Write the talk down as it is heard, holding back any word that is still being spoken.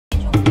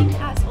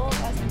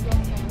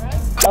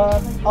I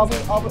don't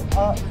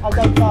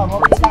know. Are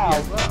we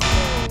allowed?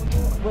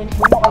 We're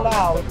not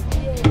allowed.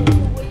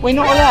 We're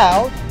not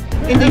allowed.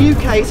 In the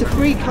UK, it's a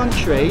free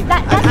country,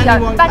 but we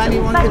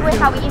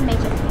have image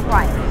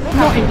right.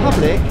 Not in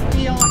public.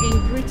 We are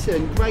in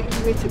Britain, Great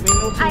Britain.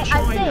 We're not in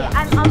China.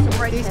 I say I'm also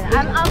British.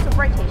 I'm also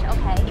British.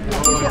 Okay.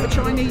 You've got a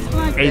Chinese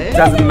flag there. It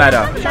doesn't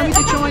matter. Show me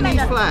the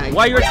Chinese flag.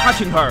 Why you're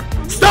touching her?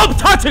 Stop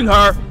touching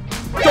her!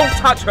 Don't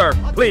touch her,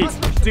 please.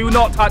 Do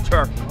not touch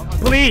her,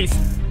 please.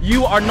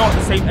 You are not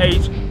the same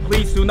age.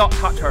 Please do not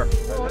touch her.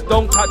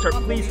 Don't touch her.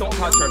 Please don't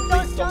touch her.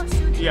 Please don't.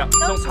 Yeah,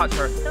 don't touch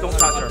her. Don't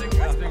touch her.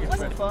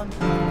 What's fun?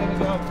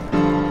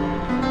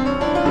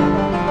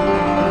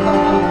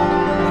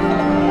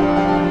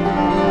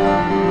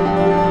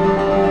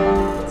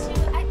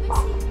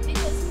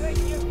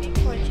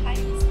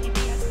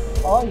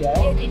 Oh yeah.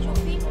 Did you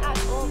film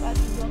us all of us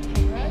in your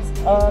cameras?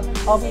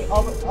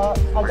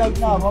 I don't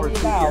know. Are we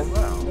allowed? No.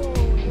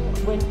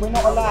 We're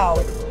not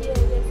allowed.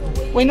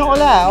 Yeah, We're not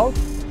allowed.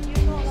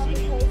 You're not allowed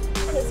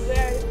because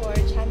we're for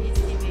Chinese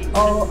TV.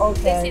 Oh,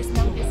 okay. This is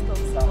non-disco.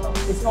 So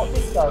It's not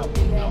disco.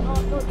 yeah, not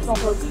disco.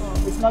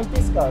 It's no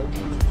disco.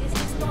 This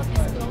is not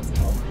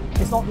disclosable.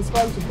 It's not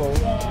disposable.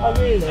 Yeah. Oh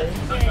really?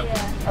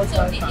 Yeah. Okay.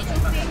 So did you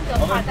film the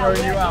part that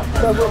we're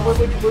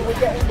So we'll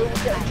get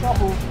in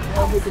trouble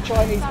with the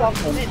Chinese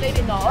government.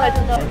 maybe not. I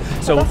don't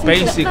know. So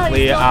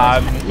basically,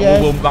 we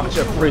will much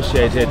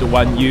appreciate it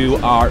when you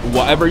are,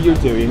 whatever you're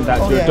doing,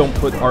 that you don't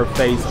put our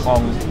face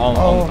on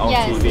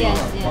TV. Yes.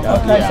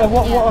 Okay, so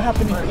what will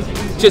happen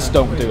if Just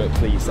don't do it,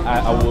 please.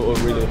 I will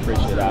really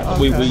appreciate that.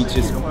 Okay. We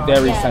just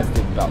very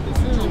sensitive about this.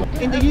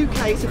 in the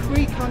UK, it's a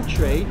free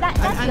country, But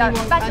we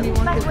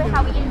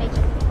have image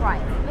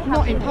right.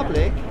 not in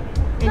public.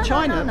 In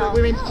China, no.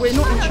 we're not in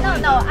China.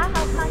 No, I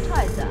have my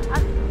choice.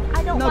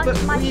 I don't No, want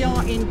but my. we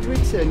are in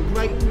Britain,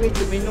 Great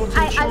Britain. We're not in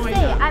I China.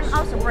 say I'm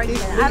also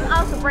British. I'm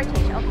also British.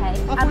 Okay.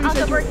 I'm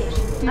also British.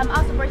 I'm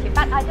also British.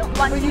 But I don't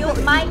want to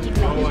use my You've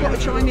got a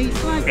image. Chinese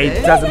flag It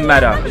there. doesn't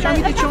matter. Show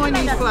me the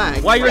Chinese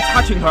flag. Why you're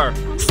touching her?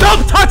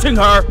 Stop touching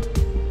her!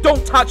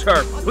 Don't touch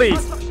her,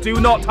 please. Do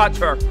not touch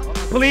her,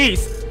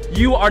 please.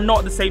 You are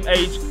not the same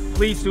age.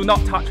 Please do not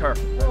touch her.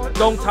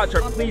 Don't touch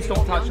her. Please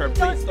don't touch her.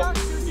 Please don't.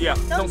 Yeah,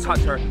 don't touch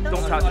her.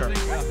 Don't touch her.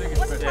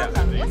 What's the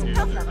problem? What's the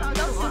problem?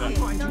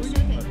 Don't shoot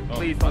him.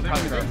 Please don't touch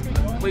her.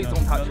 Please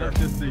don't touch her.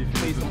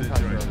 Please don't touch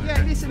her.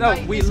 Yeah, listen, No,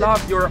 mate, we listen.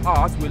 love your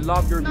art, we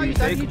love your No, you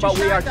don't. You music, just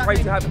but we are shouted at trying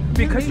me. to have,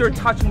 because you're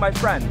touching my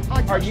friend.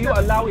 I Are touched you her.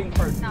 allowing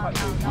her to touch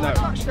you? I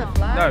touched the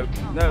flag.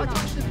 No. I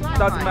touched the flag,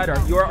 Doesn't mate.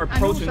 matter. You are And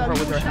approaching also, her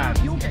with you're your hand.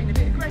 You're getting a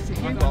bit aggressive.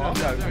 You are.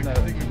 No.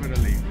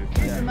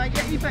 Listen,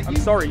 mate, I'm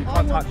sorry, you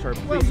can't touch her.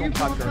 Well, Please you don't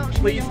touch can't her. touch me.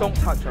 Please don't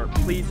touch her.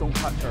 Please don't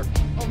touch her.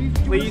 Oh, do you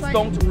Please wanna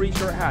don't say- reach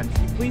your hand.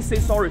 Please say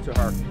sorry to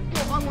her.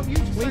 Well, I want you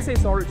to Please say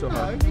sorry to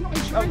her. No, you're not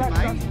in China,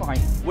 that's mate. fine.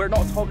 We're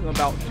not talking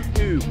about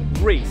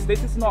race.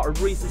 This is not a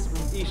racist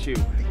issue.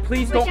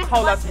 Please We don't just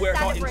call want us to we're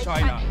not in celebrate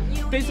China.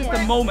 New This is Year.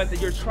 the moment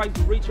that you're trying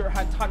to reach her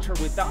hand, touch her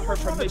without her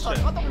permission.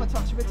 I don't want to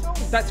touch her at all.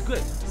 That's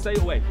good. Stay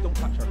away. Don't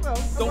touch her. Well,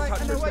 Don't away, touch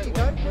her. away Stay you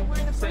away. go. We're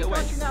in a Stay free away.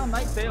 country now,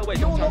 mate. Stay away.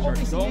 You're Don't not touch her.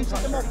 obviously Don't using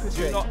touch her.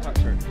 democracy. Do not touch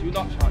her. Do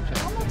not touch her.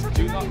 I'm not touching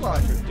Do not anyone.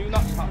 touch her. Do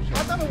not touch her.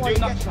 I don't know why Do you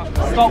not get- touch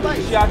her. Stop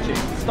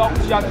judging. Stop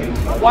judging.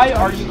 Why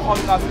are you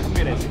calling us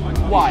communists?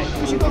 Why?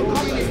 Because you've got a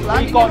communist flag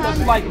We in got your the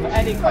hand. flag of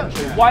any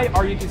country. Why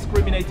are you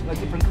discriminating a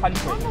different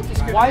country? I'm not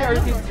discriminating. Why are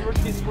you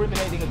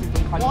discriminating a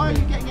different country? Why are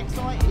you getting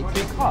excited?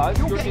 Because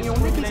You're you're getting your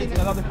knickers in discriminating it.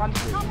 another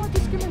country. How am I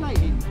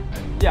discriminating?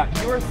 Yeah,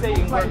 you're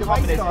saying Play we're the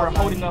communists, race card, we're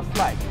holding a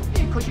flag.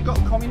 Yeah, because you've got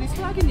a communist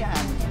flag in your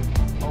hand.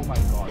 Oh my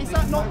God. Is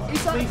that not?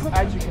 Is that Please a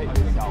educate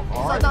yourself, So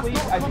alright? that's Please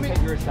not a educate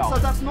communist. yourself. So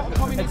that's not a A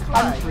communist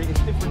flag. country is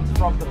different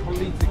from the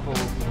political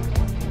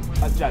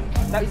agenda.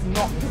 That is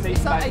not the same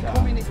Is that a matter.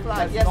 communist flag,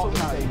 That's yes not or the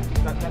no? same-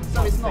 that's So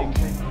not it's the same not.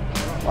 thing.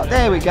 Well,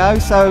 there we go.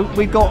 So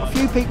we've got a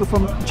few people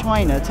from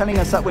China telling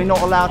us that we're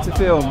not allowed to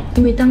film.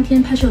 因为当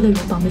天拍摄内容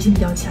保密性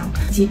比较强，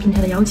以及平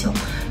台的要求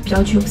比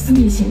较具有私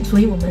密性，所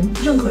以我们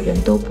任何人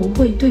都不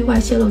会对外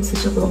泄露此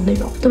次活动内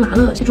容，都拿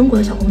了中国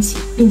的小红旗，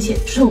并且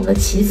说我们的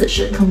旗子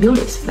是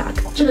communist flag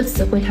这个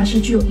词汇，它是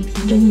具有一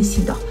定争议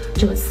性的。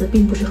这个词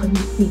并不是很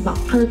礼貌，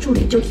他的助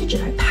理就一直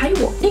来拍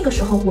我。那个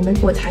时候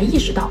我才意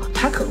识到，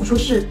他可能说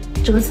是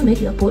这个自媒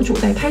体的博主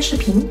在拍视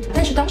频，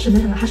但是当时没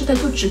想到他是在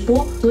做直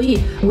播，所以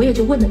我也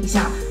就问了一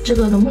下，这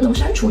个能不能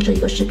删除这一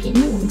个视频？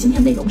因为我们今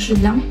天内容是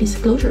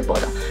non-disclosable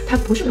的，它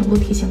不是能够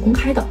提前公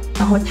开的。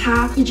然后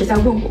他一直在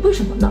问我为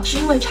什么呢？是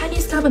因为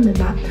Chinese government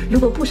吗？如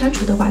果不删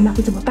除的话，那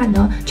会怎么办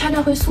呢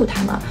 ？China 会诉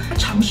他吗？他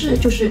尝试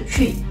就是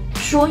去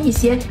说一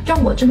些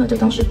让我真的就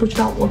当时不知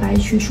道我该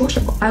去说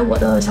什么。而我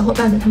的小伙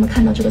伴们他们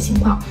看到这个情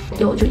况，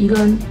就一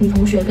个女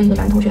同学跟一个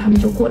男同学，他们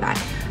就过来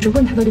就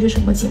问他到底是什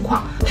么情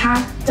况。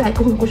他在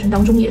沟通的过程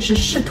当中也是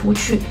试图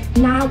去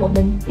拉我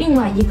们另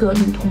外一个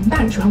女同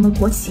伴手上的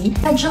国旗，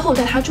但之后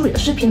在他助理的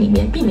视频里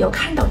面并没有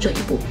看到这一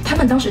步。他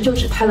们当时就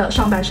只拍了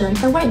上半身，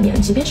在外面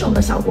即便是我们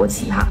的小国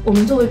旗哈，我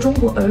们作为中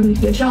国儿女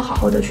也是要好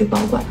好的去保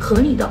管，合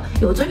理的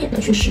有尊严的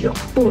去使用，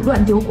不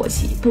乱丢国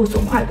旗，不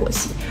损坏国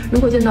旗。如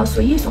果见到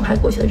随意损害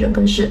国旗的人跟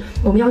分是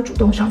我们要主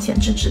动上前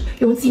制止，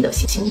用自己的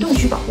行动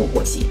去保护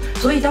国旗。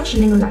所以当时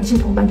那个男性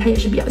同伴他也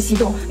是比较激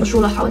动，我说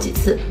了好几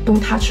次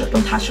Don't touch her,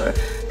 Don't touch her，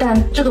 但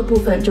这个部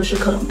分就是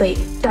可能被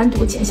单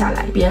独剪下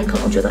来，别人可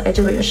能觉得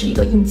这个人是一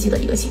个应激的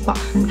一个情况。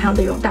他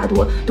的内容大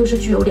多都是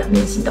具有两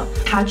面性的，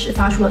他只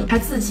发出了他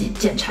自己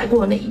剪裁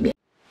过的那一面。